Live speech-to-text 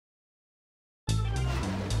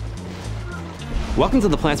Welcome to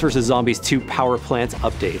the Plants vs. Zombies 2 Power Plants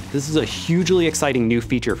update. This is a hugely exciting new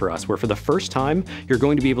feature for us, where for the first time, you're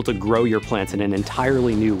going to be able to grow your plants in an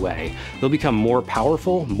entirely new way. They'll become more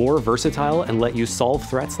powerful, more versatile, and let you solve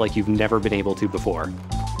threats like you've never been able to before.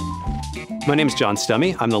 My name is John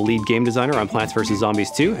Stummy. I'm the lead game designer on Plants vs.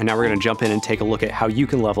 Zombies 2, and now we're going to jump in and take a look at how you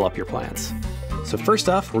can level up your plants. So first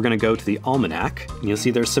off, we're going to go to the almanac, and you'll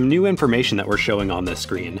see there's some new information that we're showing on this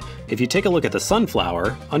screen. If you take a look at the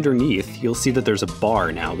sunflower, underneath, you'll see that there's a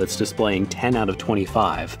bar now that's displaying 10 out of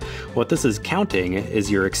 25. What this is counting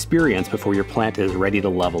is your experience before your plant is ready to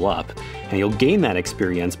level up, and you'll gain that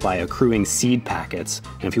experience by accruing seed packets.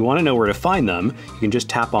 And if you want to know where to find them, you can just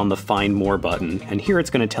tap on the Find More button, and here it's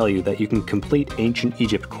going to tell you that you can complete Ancient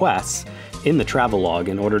Egypt quests in the travelogue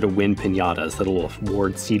in order to win pinatas that'll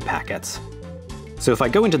award seed packets. So if I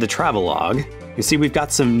go into the travelogue, you see we've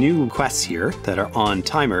got some new quests here that are on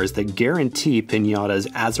timers that guarantee pinatas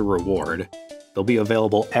as a reward. They'll be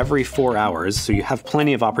available every 4 hours, so you have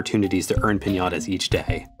plenty of opportunities to earn pinatas each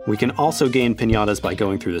day. We can also gain pinatas by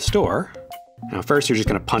going through the store. Now first you're just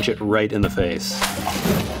going to punch it right in the face.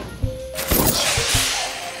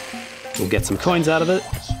 We'll get some coins out of it,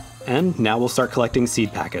 and now we'll start collecting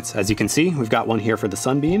seed packets. As you can see, we've got one here for the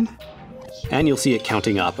sunbean, and you'll see it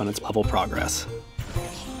counting up on its level progress.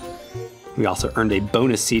 We also earned a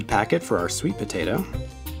bonus seed packet for our sweet potato.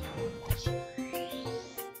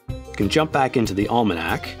 You can jump back into the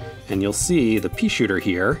almanac, and you'll see the pea shooter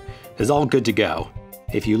here is all good to go.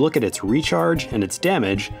 If you look at its recharge and its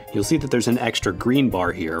damage, you'll see that there's an extra green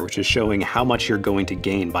bar here, which is showing how much you're going to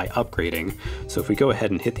gain by upgrading. So if we go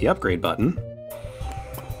ahead and hit the upgrade button,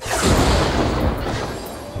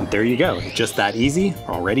 there you go, just that easy.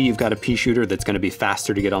 Already you've got a pea shooter that's going to be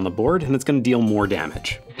faster to get on the board, and it's going to deal more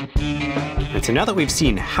damage. And so now that we've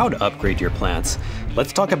seen how to upgrade your plants,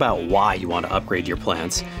 let's talk about why you want to upgrade your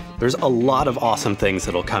plants. There's a lot of awesome things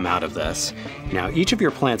that'll come out of this. Now, each of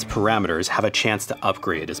your plant's parameters have a chance to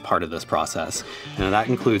upgrade as part of this process. And that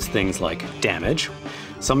includes things like damage.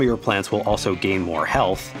 Some of your plants will also gain more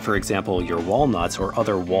health. For example, your walnuts or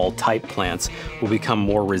other wall-type plants will become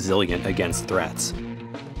more resilient against threats.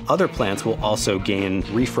 Other plants will also gain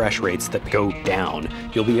refresh rates that go down.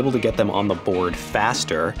 You'll be able to get them on the board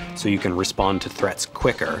faster so you can respond to threats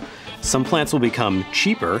quicker. Some plants will become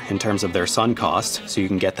cheaper in terms of their sun cost, so you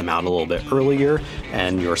can get them out a little bit earlier,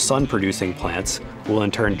 and your sun-producing plants will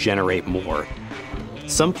in turn generate more.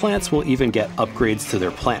 Some plants will even get upgrades to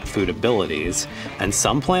their plant food abilities, and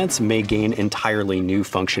some plants may gain entirely new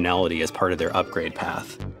functionality as part of their upgrade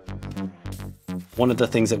path. One of the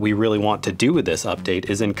things that we really want to do with this update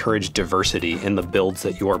is encourage diversity in the builds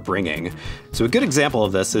that you are bringing. So a good example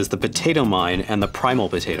of this is the Potato Mine and the Primal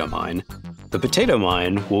Potato Mine. The Potato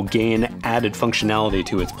Mine will gain added functionality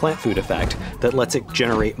to its plant food effect that lets it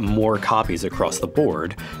generate more copies across the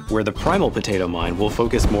board, where the Primal Potato Mine will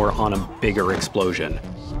focus more on a bigger explosion.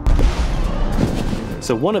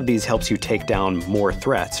 So one of these helps you take down more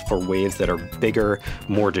threats for waves that are bigger,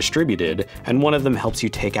 more distributed, and one of them helps you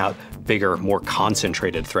take out bigger, more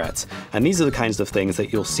concentrated threats. And these are the kinds of things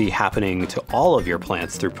that you'll see happening to all of your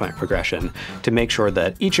plants through plant progression to make sure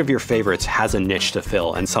that each of your favorites has a niche to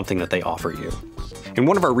fill and something that they offer you. In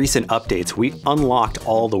one of our recent updates, we unlocked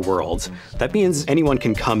all the worlds. That means anyone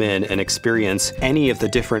can come in and experience any of the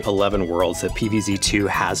different 11 worlds that PvZ2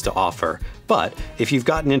 has to offer. But if you've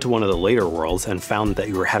gotten into one of the later worlds and found that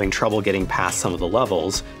you were having trouble getting past some of the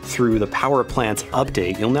levels, through the Power Plants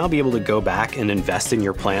update, you'll now be able to go back and invest in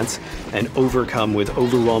your plants and overcome with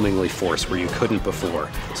overwhelmingly force where you couldn't before.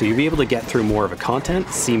 So you'll be able to get through more of a content,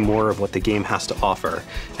 see more of what the game has to offer.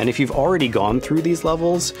 And if you've already gone through these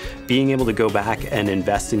levels, being able to go back and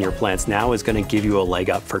invest in your plants now is going to give you a leg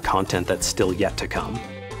up for content that's still yet to come.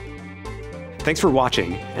 Thanks for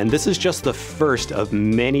watching, and this is just the first of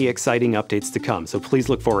many exciting updates to come, so please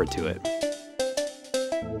look forward to it.